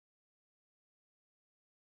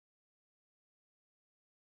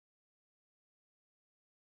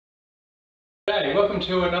Hey, welcome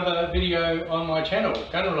to another video on my channel,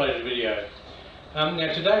 gun related video.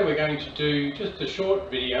 Now today we're going to do just a short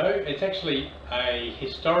video. It's actually a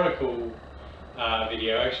historical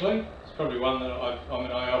video actually. It's probably one that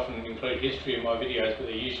I often include history in my videos, but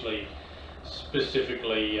they're usually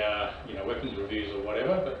specifically weapons reviews or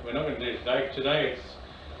whatever, but we're not going to do it today. Today it's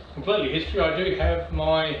completely history. I do have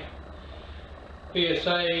my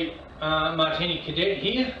BSA Martini Cadet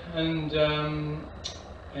here,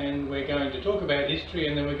 and we're going to talk about history,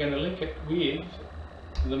 and then we're going to link it with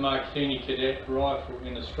the Martini Cadet rifle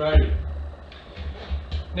in Australia.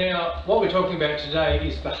 Now, what we're talking about today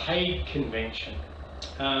is the Hague Convention.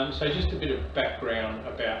 So just a bit of background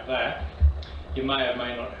about that. You may or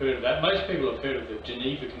may not have heard of that. Most people have heard of the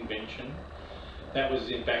Geneva Convention. That was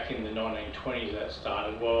back in the 1920s that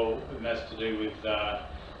started. Well, and that's to do with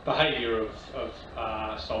behaviour of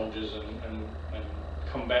soldiers and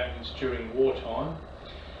combatants during wartime.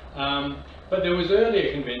 But there was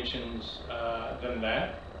earlier conventions than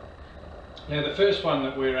that. Now the first one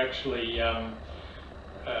that we're actually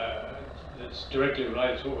that's directly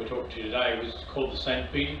related to what we're talking to today was called the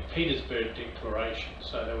St. Petersburg Declaration.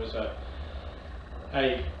 So there was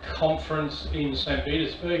a conference in St.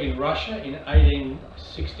 Petersburg in Russia in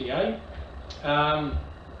 1868,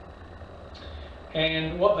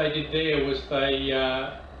 and what they did there was they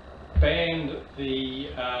banned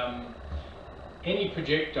any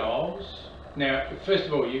projectiles. Now, first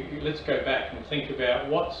of all, let's go back and think about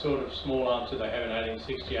what sort of small arms did they have in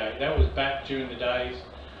 1868. That was back during the days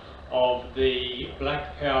of the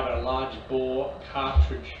black powder large bore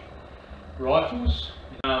cartridge rifles,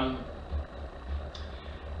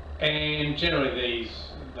 and generally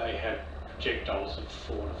they had projectiles of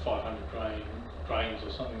 400 to 500 grains or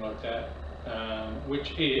something like that,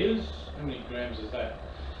 which is, how many grams is that?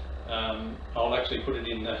 I'll actually put it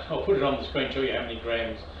in. I'll put it on the screen to show you how many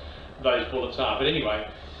grams those bullets are. But anyway,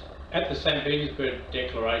 at the St. Petersburg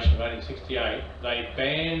Declaration of 1868, they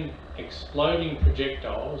banned exploding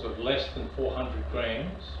projectiles of less than 400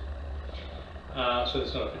 grams. So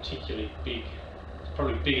it's not a particularly big. It's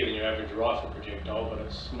probably bigger than your average rifle projectile, but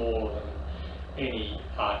it's smaller than any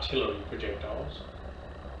artillery projectiles.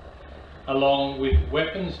 Along with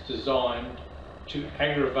weapons designed to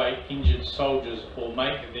aggravate injured soldiers or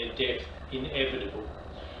make their death inevitable.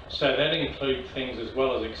 So that included things as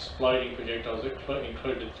well as exploding projectiles. It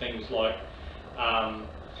included things like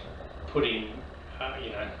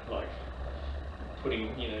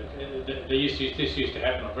this used to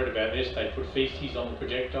happen. I've read about this. They put feces on the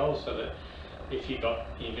projectiles so that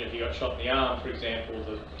even if you got shot in the arm, for example,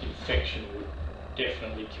 the infection would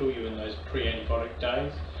definitely kill you in those pre-antibiotic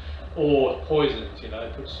days. Or poisons, they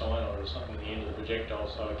put cyanide or something at the end of the projectile,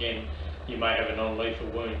 so again, you may have a non-lethal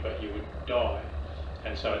wound, but you would die.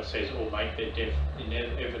 And so it says, or make their death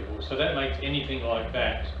inevitable. So that makes anything like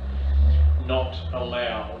that not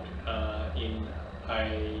allowed in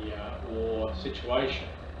a war situation.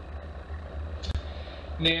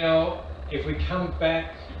 Now, if we come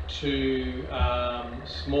back to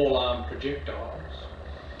small arm projectiles,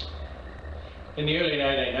 in the early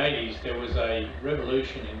 1880s, there was a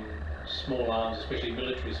revolution in small arms, especially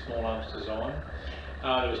military small arms design.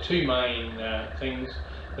 There was two main things.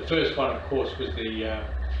 The first one, of course, was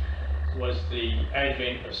the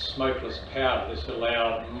advent of smokeless powder. This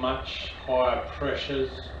allowed much higher pressures,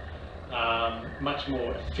 much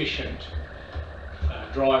more efficient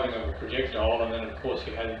driving of a projectile, and then of course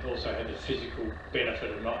you also had the physical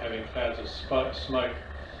benefit of not having clouds of smoke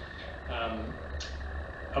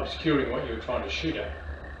obscuring what you were trying to shoot at,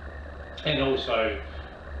 and also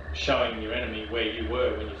showing your enemy where you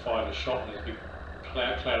were when you fired a shot, and there's a big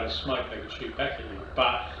cloud of smoke, they could shoot back at you.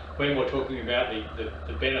 But when we're talking about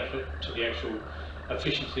the benefit to the actual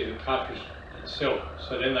efficiency of the cartridge itself,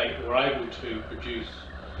 so then they were able to produce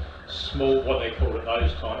small, what they called in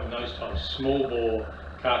those times, small bore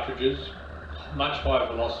cartridges, much higher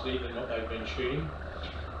velocity than what they'd been shooting,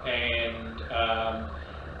 and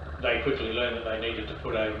they quickly learned that they needed to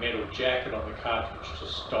put a metal jacket on the cartridge to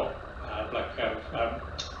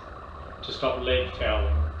stop lead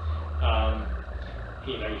fouling.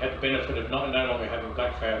 You had the benefit of no longer having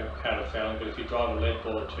black powder fouling, but if you drive a lead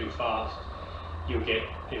bullet too fast, the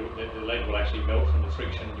lead will actually melt from the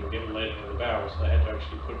friction, and you'll get lead into the barrel. So they had to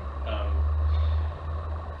actually put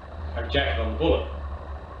a jacket on the bullet.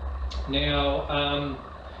 Now,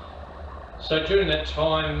 so during that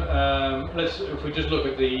time, if we just look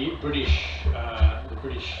at the British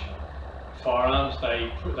firearms,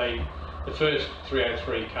 the first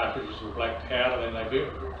 303 cartridges were black powder. Then they very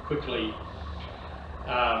quickly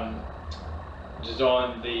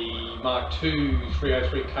designed the Mark II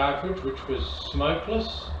 303 cartridge, which was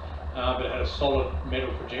smokeless, but it had a solid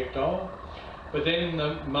metal projectile. But then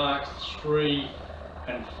the Mark III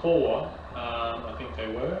and IV, I think they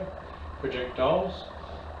were, projectiles,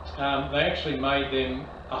 they actually made them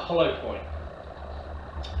a hollow point.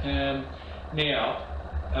 Now,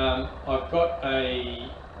 I've got an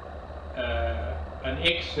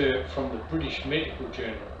excerpt from the British Medical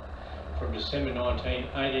Journal from December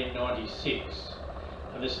 1896,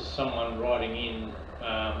 and this is someone writing in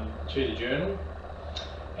to the journal,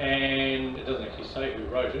 and it doesn't actually say who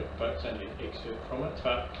wrote it, but it's only an excerpt from it,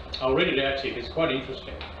 but I'll read it out to you, it's quite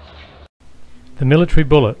interesting. The military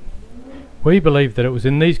bullet. We believe that it was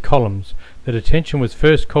in these columns that attention was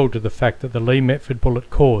first called to the fact that the Lee-Metford bullet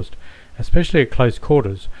caused, especially at close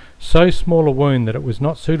quarters, so small a wound that it was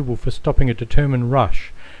not suitable for stopping a determined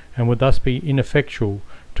rush, and would thus be ineffectual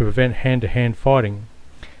to prevent hand-to-hand fighting.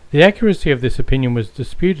 The accuracy of this opinion was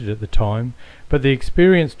disputed at the time, but the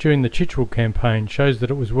experience during the Chitral campaign shows that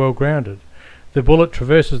it was well grounded. The bullet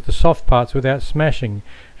traverses the soft parts without smashing,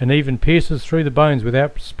 and even pierces through the bones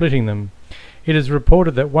without splitting them. It is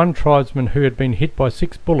reported that one tribesman who had been hit by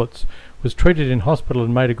 6 bullets was treated in hospital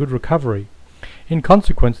and made a good recovery. In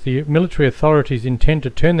consequence, the military authorities intend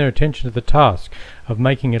to turn their attention to the task of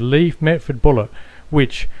making a Lee-Metford bullet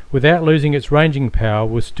which, without losing its ranging power,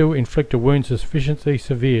 will still inflict a wound sufficiently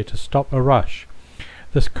severe to stop a rush.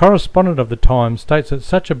 The correspondent of the Times states that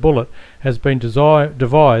such a bullet has been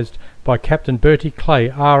devised by Captain Bertie Clay,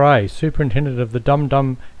 R.A., Superintendent of the Dum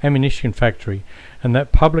Dum Ammunition Factory, and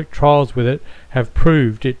that public trials with it have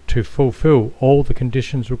proved it to fulfil all the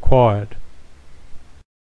conditions required.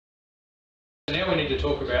 Now we need to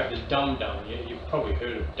talk about the Dum Dum. You've probably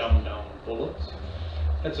heard of Dum Dum bullets.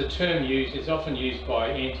 It's a term used, it's often used by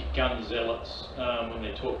anti-gun zealots when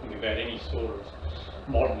they're talking about any sort of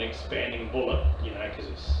modern expanding bullet, because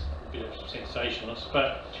it's a bit of sensationalist.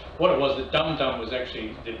 But what it was, the Dum Dum was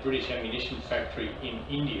actually the British ammunition factory in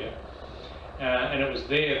India, and it was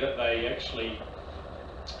there that they actually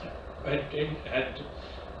had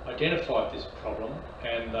identified this problem,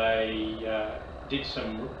 and they did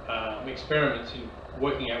some experiments in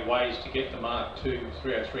working out ways to get the Mark II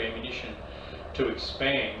 303 ammunition to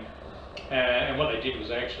expand, and what they did was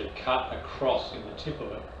they actually cut a cross in the tip of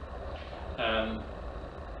it,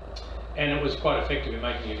 and it was quite effective in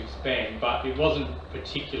making it expand, but it wasn't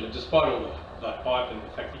particular, despite all the hype and the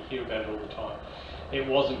fact that you hear about it all the time, it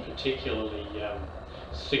wasn't particularly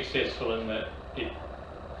successful in that it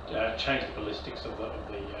changed the ballistics of the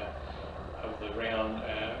round,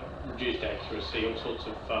 reduced accuracy, all sorts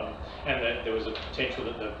of, and that there was a potential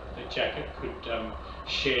that the jacket could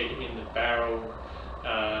shed in the barrel,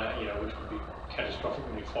 which would be catastrophic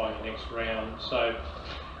when you fire your next round. So,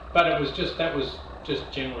 but it was just, that was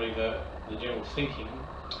just generally the general thinking.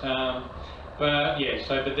 But yeah,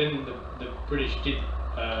 but then the British did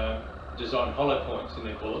design hollow points in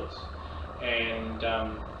their bullets, and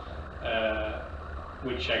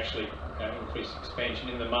which actually increased expansion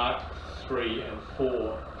in the Mark III and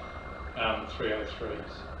IV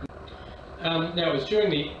 303s. Now it was during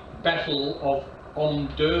the Battle of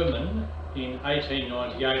Omdurman in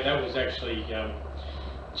 1898. That was actually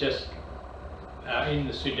just in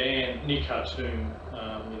the Sudan, near Khartoum.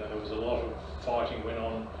 There was a lot of fighting went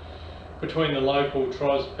on between the local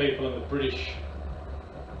tribes people and the British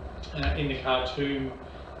in the Khartoum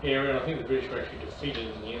area, and I think the British were actually defeated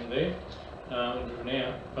in the end there and driven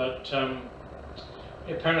out. But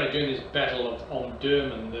apparently during this Battle of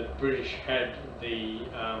Omdurman, the British had the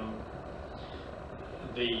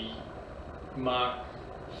Mark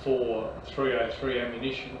IV 303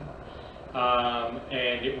 ammunition,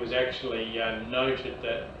 and it was actually noted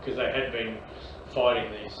that, because they had been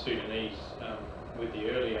fighting these Sudanese with the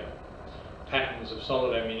earlier patterns of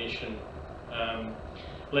solid ammunition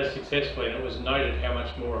less successfully, and it was noted how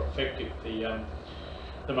much more effective the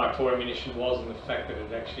Mark IV ammunition was, and the fact that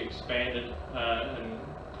it actually expanded and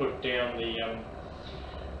put down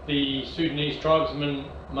the Sudanese tribesmen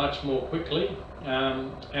much more quickly.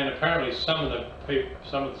 And apparently some of the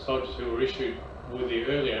soldiers who were issued with the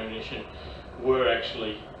earlier ammunition were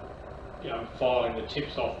actually filing the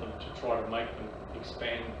tips off them to try to make them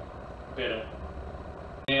expand better.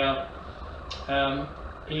 Now,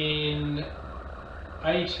 in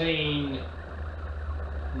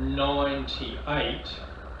 1898,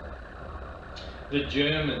 the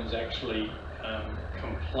Germans actually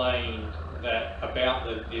complained about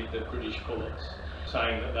the British bullets,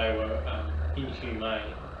 saying that they were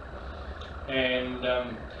inhumane. And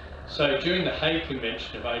so during the Hague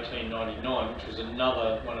Convention of 1899, which was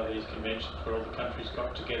another one of these conventions where all the countries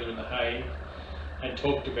got together in the Hague and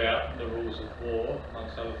talked about the rules of war,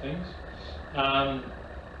 amongst other things,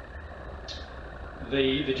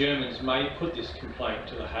 the Germans may put this complaint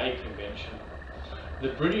to the Hague Convention. The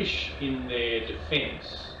British, in their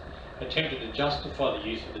defence, attempted to justify the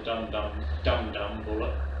use of the dum-dum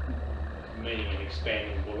bullet, meaning an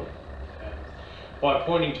expanding bullet, by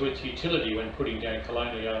pointing to its utility when putting down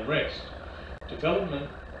colonial unrest.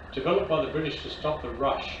 Developed by the British to stop the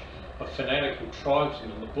rush of fanatical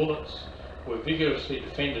tribesmen, the bullets were vigorously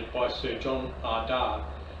defended by Sir John Ardagh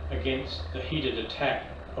against the heated attack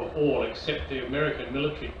of all except the American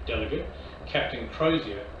military delegate, Captain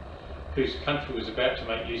Crozier, whose country was about to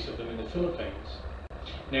make use of them in the Philippines.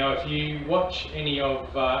 Now, if you watch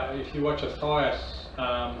Matthias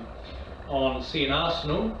on Sea and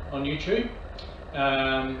Arsenal on YouTube,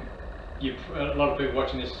 a lot of people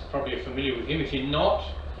watching this probably are familiar with him. If you're not,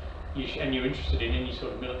 and you're interested in any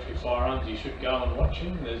sort of military firearms, you should go and watch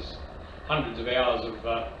him. There's hundreds of hours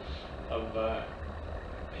of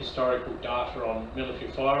historical data on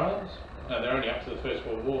military firearms. They're only up to the First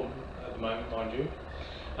World War at the moment, mind you.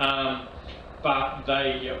 But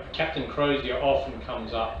Captain Crozier often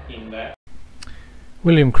comes up in that.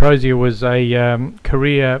 William Crozier was a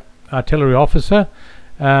career artillery officer.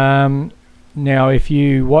 Now, if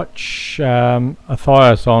you watch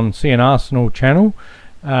Matthias on Sea and Arsenal channel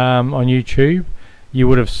on YouTube, you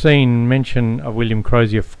would have seen mention of William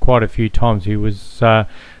Crozier quite a few times. He was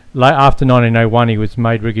after 1901, he was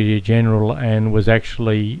made Brigadier General and was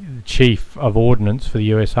actually Chief of Ordnance for the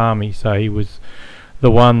US Army. So he was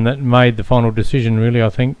the one that made the final decision, really, I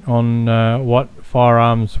think, on what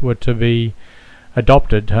firearms were to be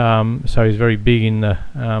adopted. So he's very big in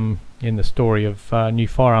the story of new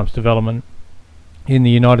firearms development in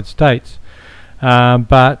the United States.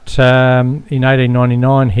 But in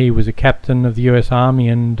 1899 he was a captain of the US Army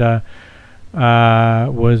and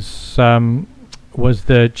was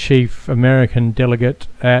the chief American delegate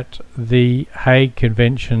at the Hague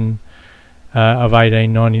Convention of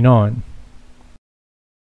 1899.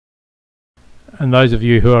 And those of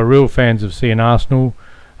you who are real fans of Sea and Arsenal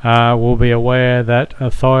will be aware that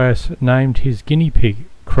Matthias named his guinea pig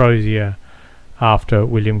Crozier after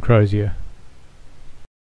William Crozier.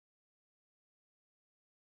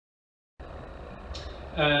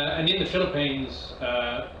 And in the Philippines,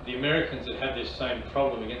 the Americans had this same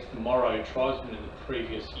problem against the Moro tribesmen in the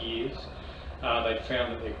previous years. They'd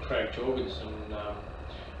found that their Krag Jorgensen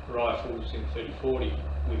rifles in 30-40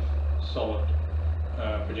 with solid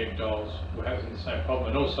projectiles were having the same problem,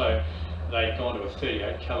 and also they'd gone to a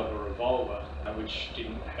 38 caliber revolver, which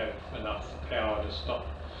didn't have enough power to stop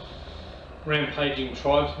rampaging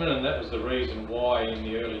tribesmen, and that was the reason why in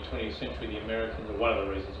the early 20th century the Americans, or one of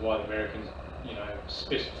the reasons why the Americans,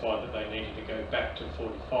 specified that they needed to go back to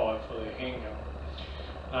 45 for their handgun.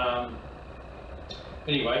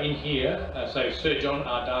 Anyway, in here, so Sir John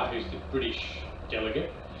Ardagh, who's the British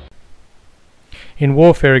delegate. In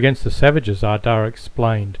warfare against the savages, Ardagh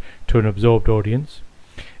explained to an absorbed audience,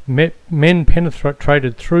 men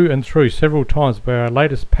penetrated through and through several times by our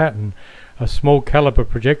latest pattern of small caliber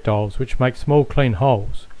projectiles, which make small clean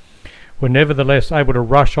holes, were nevertheless able to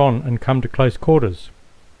rush on and come to close quarters.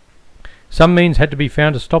 Some means had to be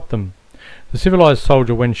found to stop them. The civilized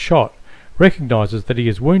soldier, when shot, recognizes that he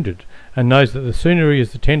is wounded and knows that the sooner he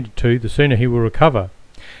is attended to, the sooner he will recover.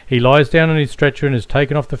 He lies down on his stretcher and is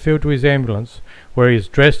taken off the field to his ambulance, where he is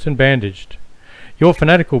dressed and bandaged. Your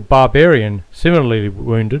fanatical barbarian, similarly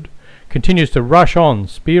wounded, continues to rush on,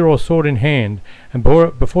 spear or sword in hand, and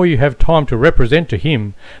before you have time to represent to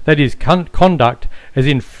him that his conduct is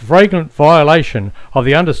in flagrant violation of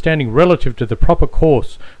the understanding relative to the proper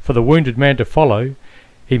course for the wounded man to follow,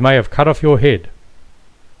 he may have cut off your head.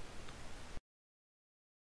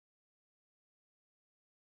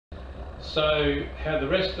 So how the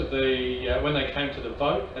rest of the, when they came to the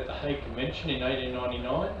vote at the Hague Convention in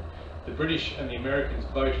 1899, the British and the Americans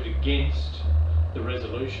voted against the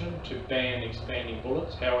resolution to ban expanding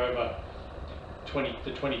bullets. However,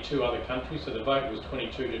 the 22 other countries, so the vote was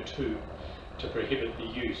 22-2 to prohibit the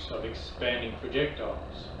use of expanding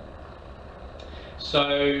projectiles. So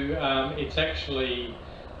it's actually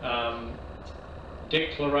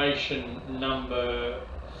Declaration number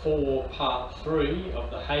 4, Part 3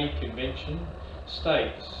 of the Hague Convention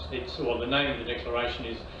states, the name of the declaration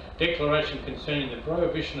is Declaration concerning the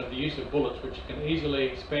prohibition of the use of bullets which can easily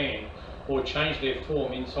expand or change their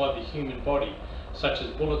form inside the human body, such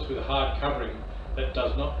as bullets with a hard covering that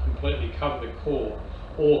does not completely cover the core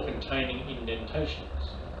or containing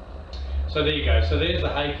indentations. So there you go. So there's the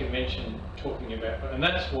Hague Convention talking about, and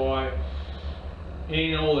that's why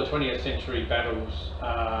in all the 20th century battles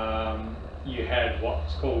you had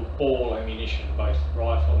what's called ball ammunition, both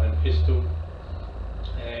rifle and pistol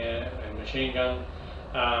and machine gun.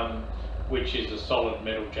 which is a solid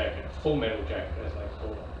metal jacket, full metal jacket as they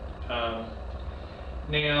call it.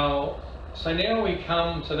 Now we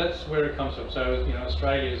come, so that's where it comes from. So, you know,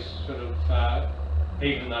 Australia's sort of,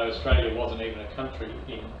 even though Australia wasn't even a country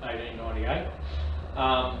in 1898,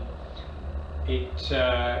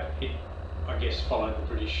 it I guess followed the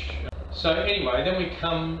British. So anyway, then we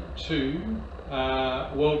come to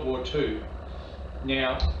World War II.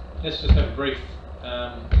 Now, let's just have a brief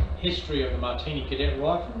history of the Martini Cadet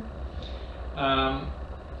rifle.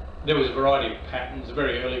 There was a variety of patterns. The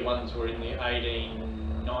very early ones were in the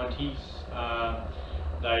 1890s.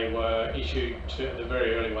 They were issued to, the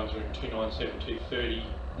very early ones were in 297, 230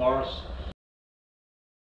 Morris.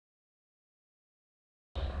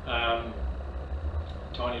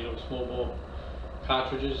 Tiny little small bore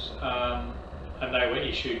cartridges, and they were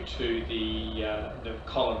issued to the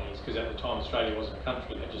colonies, because at the time Australia wasn't a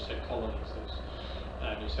country, they just had colonies. There was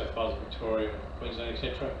New South Wales, Victoria, Queensland,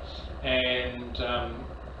 etc. And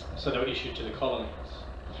so they were issued to the colonies.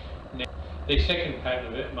 Now, the second pattern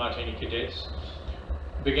of it, Martini Cadets,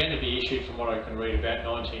 began to be issued, from what I can read, about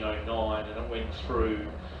 1909, and it went through.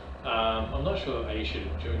 I'm not sure that they issued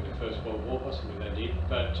it during the First World War, possibly they did,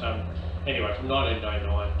 but anyway, from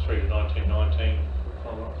 1909 through to 1919,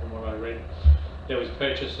 from what I read, there was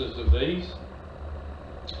purchases of these.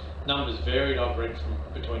 Numbers varied. I've read from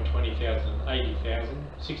between 20,000 and 80,000.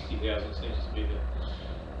 60,000 seems to be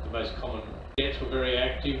the most common. Cadets were very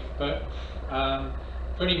active, but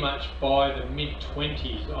pretty much by the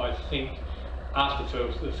mid-20s, I think, after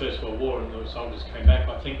the First World War and the soldiers came back,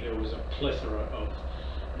 I think there was a plethora of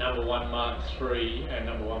No. 1 Mark III and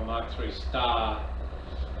No. 1 Mark III Star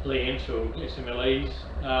Lee Enfield SMLEs,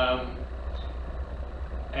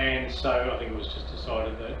 and so I think it was just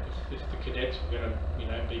decided that if the cadets were going to, you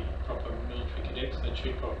know, be proper military cadets, they'd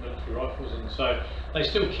shoot proper military rifles, and so they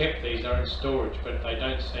still kept these. They're in storage, but they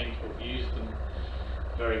don't seem to have used them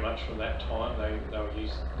very much from that time. They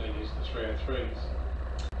used the 303s.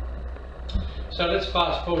 So let's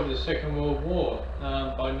fast forward to the Second World War.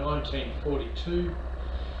 By 1942,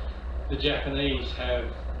 the Japanese have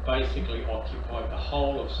basically occupied the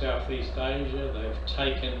whole of Southeast Asia. They've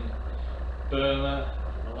taken Burma,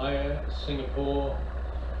 Malaya, Singapore,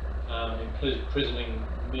 imprisoning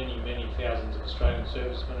many thousands of Australian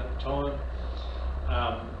servicemen at the time.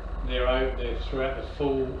 They're throughout the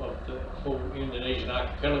full Indonesian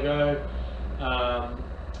archipelago,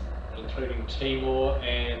 including Timor,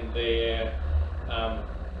 and they're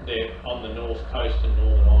on the north coast and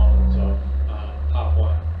northern islands of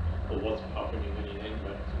Papua, or was Papua New Guinea then,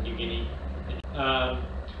 but New Guinea.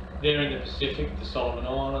 They're in the Pacific, the Solomon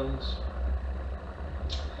Islands,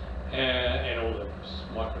 and all of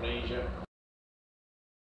Micronesia.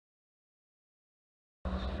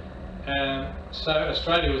 So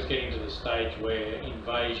Australia was getting to the stage where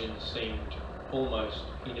invasion seemed almost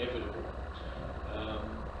inevitable.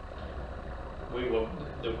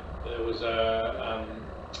 There was a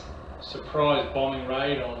surprise bombing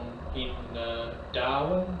raid in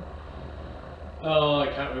Darwin. Oh, I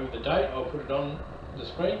can't remember the date. I'll put it on the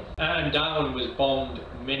screen. And Darwin was bombed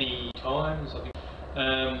many times. I think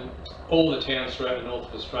all the towns throughout the north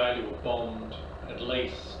of Australia were bombed at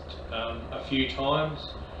least a few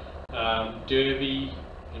times. Derby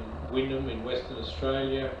and Wynnum in Western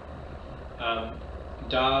Australia,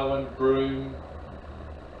 Darwin, Broome,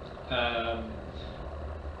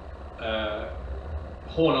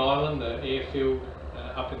 Horn Island, the airfield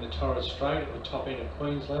up in the Torres Strait at the top end of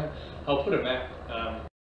Queensland. I'll put a map.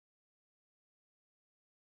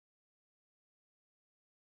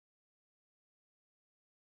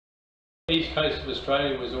 East coast of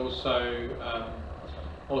Australia was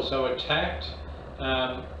also attacked.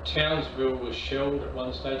 Townsville was shelled at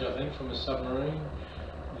one stage, I think, from a submarine.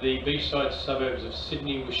 The beachside suburbs of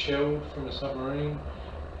Sydney were shelled from a submarine,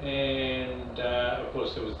 and of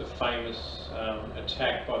course there was the famous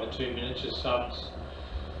attack by the two miniature subs,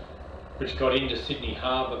 which got into Sydney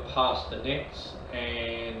Harbour past the nets,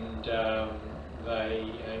 and they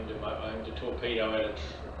aimed a torpedo at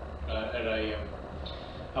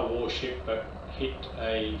a warship, but hit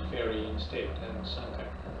a ferry instead and sunk it,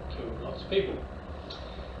 killed lots of people.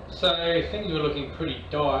 So things were looking pretty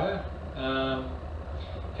dire.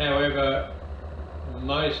 However,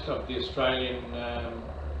 most of the Australian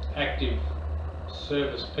active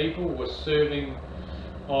service people were serving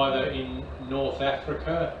either in North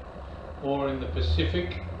Africa or in the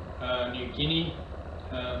Pacific, New Guinea,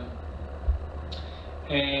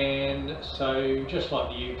 and so just like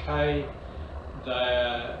the UK,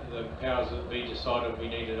 the powers that be decided we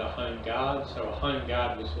needed a home guard, so a home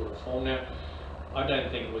guard was sort of formed. Now, I don't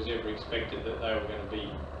think it was ever expected that they were going to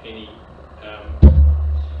be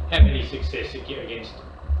have any success against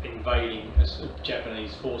invading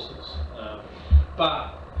Japanese forces.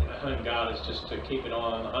 But you know, Home Guard is just to keep an eye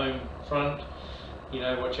on the home front, you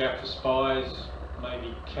know, watch out for spies,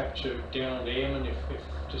 maybe capture downed airmen if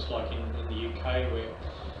just like in the UK where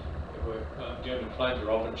German planes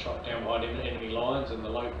were often shot down behind enemy lines, and the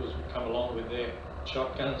locals would come along with their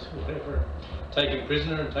shotguns or whatever, take him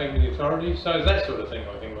prisoner and take him to the authorities. So that sort of thing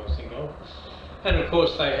I think I was thinking of. And of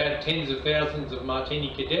course they had tens of thousands of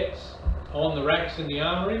Martini Cadets on the racks in the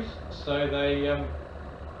armories, so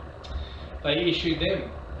they issued them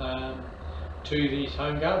to these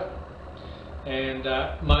Home Guard. And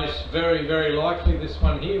most very likely this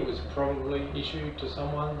one here was probably issued to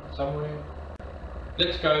someone somewhere.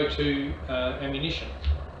 Let's go to ammunition.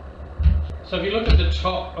 So if you look at the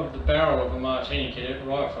top of the barrel of a Martini Cadet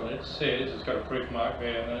rifle, it says, it's got a proof mark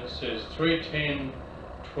there, and it says 310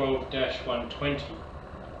 12-120.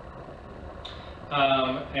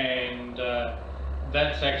 And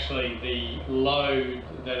that's actually the load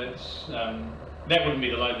that it's, that wouldn't be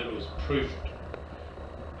the load that it was proofed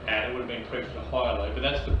at, it would have been proofed at a higher load, but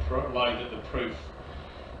that's the load that the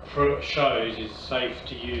proof shows is safe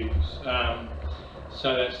to use.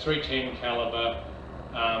 So that's 310 caliber,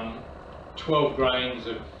 12 grains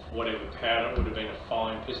of whatever powder. It would have been a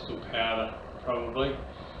fine pistol powder, probably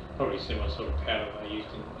similar sort of powder they used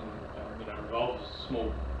in you know, revolvers,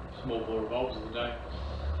 small bore revolvers of the day,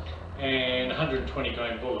 and 120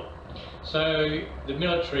 grain bullet. So the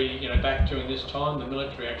military, you know, back during this time, the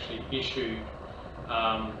military actually issued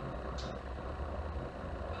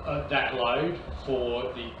that load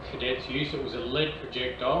for the cadets' use. It was a lead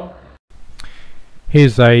projectile.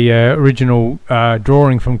 Here's a original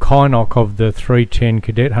drawing from Kynoch of the 310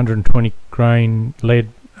 Cadet 120 grain lead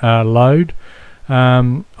load.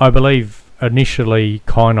 I believe initially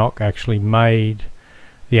Kynoch actually made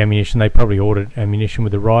the ammunition. They probably ordered ammunition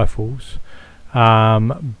with the rifles,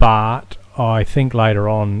 but I think later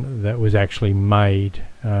on that was actually made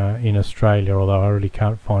in Australia, although I really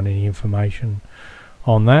can't find any information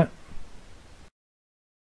on that.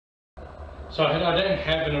 So I don't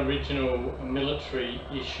have an original military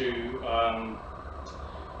issue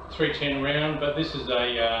 310 round, but this is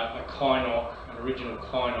a Kynoch, an original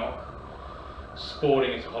Kynoch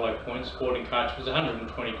sporting, it's a hollow point sporting cartridge. It's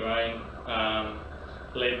 120 grain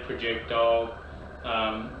lead projectile,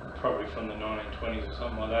 probably from the 1920s or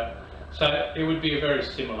something like that. So it would be a very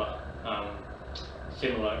similar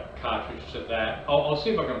cartridge to that. I'll see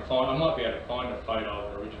if I can find, I might be able to find a photo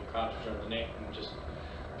of an original cartridge on the neck and just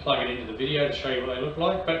plug it into the video to show you what they look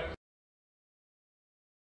like. But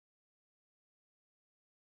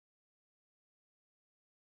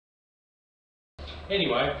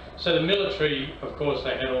anyway, so the military, of course,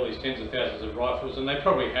 they had all these tens of thousands of rifles, and they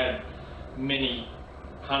probably had many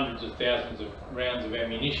hundreds of thousands of rounds of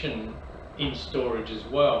ammunition in storage as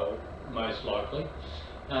well, most likely.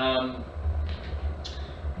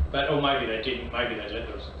 But, or maybe they didn't, maybe they let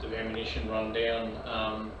the ammunition run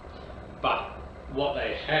down. But what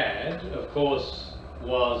they had, of course,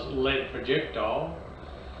 was lead projectile,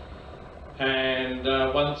 and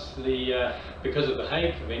once the because of the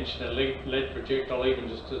Hague Convention, a lead projectile, even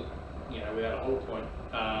just to, you know, without a hollow point,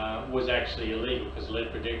 was actually illegal, because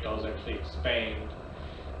lead projectiles actually expand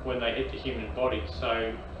when they hit the human body.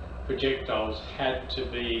 So projectiles had to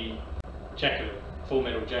be jacketed, full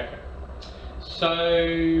metal jacket. So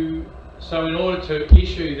in order to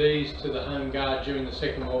issue these to the Home Guard during the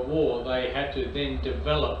Second World War, they had to then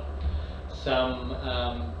develop some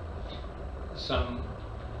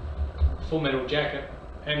full metal jacket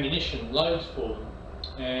ammunition loads for them,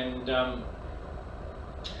 and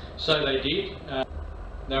so they did.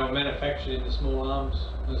 They were manufactured in the Small Arms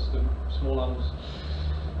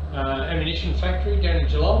ammunition factory down in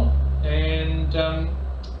Geelong,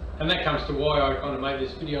 and that comes to why I kind of made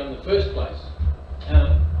this video in the first place.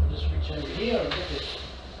 I'll just reach over here and get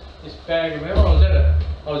this bag of ammo.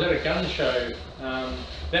 I was at a gun show.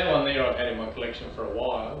 That one there I've had in my collection for a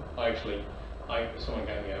while. Someone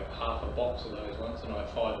gave me half a box of those once, and I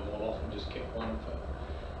fired them all off and just kept one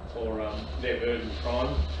for their Verdun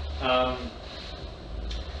Prime.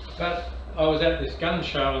 But I was at this gun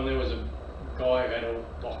show, and there was a guy who had all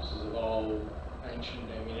boxes of old ancient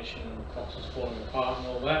ammunition, boxes falling apart and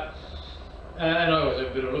all that. And I was a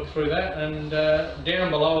bit of a look through that, and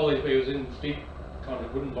down below, it was in big kind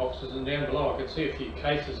of wooden boxes, and down below I could see a few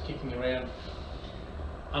cases kicking around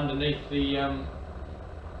underneath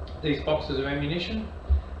these boxes of ammunition.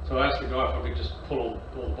 So I asked the guy if I could just pull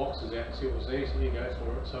all the boxes out and see what was there. So here you go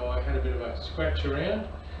for it. So I had a bit of a scratch around,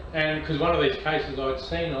 and because one of these cases I'd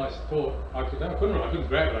seen, I thought I couldn't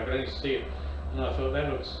grab it. I could only see it, and I thought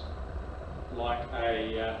that looks like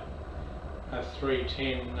a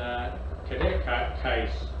 310 Cadet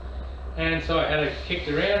case. And so I had it kicked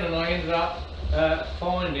around, and I ended up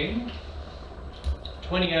finding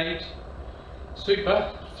 28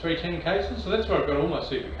 Super 310 cases. So that's where I've got all my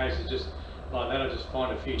Super cases, just like that. I just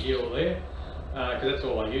find a few here or there, because that's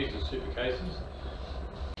all I use is Super cases.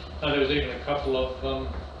 There was even a couple of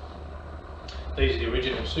these are the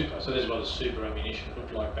original Super. So this is what the Super ammunition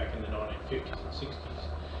looked like back in the 1950s and 60s.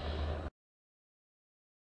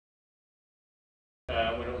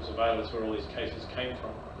 When it was available, that's where all these cases came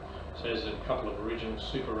from. So there's a couple of original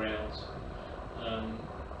Super rounds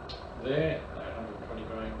there, 120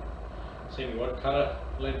 grain semi-wad cutter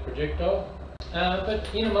lead projectile. But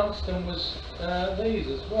in amongst them was these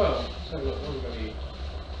as well. So look, what have we got here?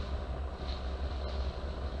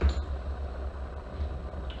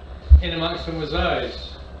 In amongst them was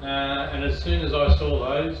those. And as soon as I saw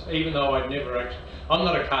those, even though I'd never actually, I'm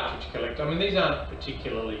not a cartridge collector. I mean, these aren't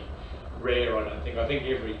particularly rare, I don't think. I think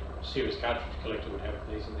every serious cartridge collector would have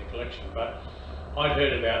these in their collection, but I'd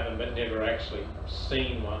heard about them but never actually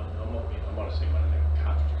seen one. I might have seen one in their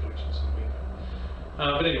cartridge collection somewhere.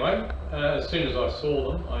 But anyway, as soon as I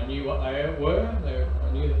saw them, I knew what they were.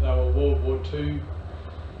 I knew that they were World War II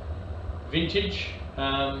vintage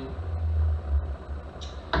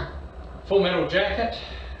full metal jacket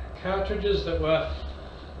cartridges that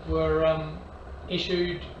were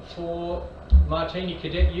issued for Martini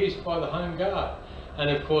Cadet use by the Home Guard. And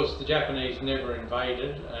of course the Japanese never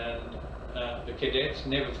invaded, and the cadets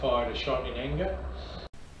never fired a shot in anger.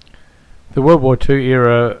 The World War II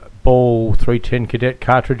era Ball 310 Cadet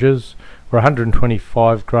cartridges were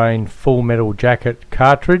 125 grain full metal jacket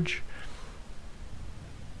cartridge.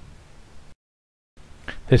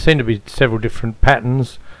 There seemed to be several different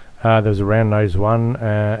patterns. There was a round nose one,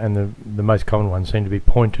 and the most common one seemed to be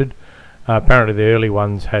pointed. Apparently the early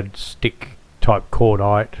ones had stick type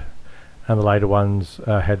cordite, and the later ones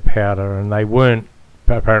had powder, and they weren't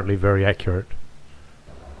apparently very accurate.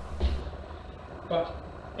 But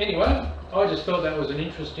anyway, I just thought that was an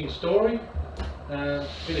interesting story,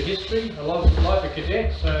 bit of history. I love the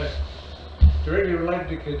Cadet, so directly related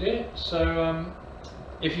to Cadet. So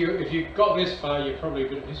if you got this far, you're probably a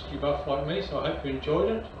bit of history buff like me, so I hope you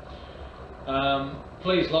enjoyed it.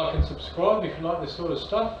 Please like and subscribe if you like this sort of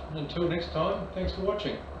stuff. And until next time, thanks for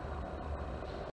watching.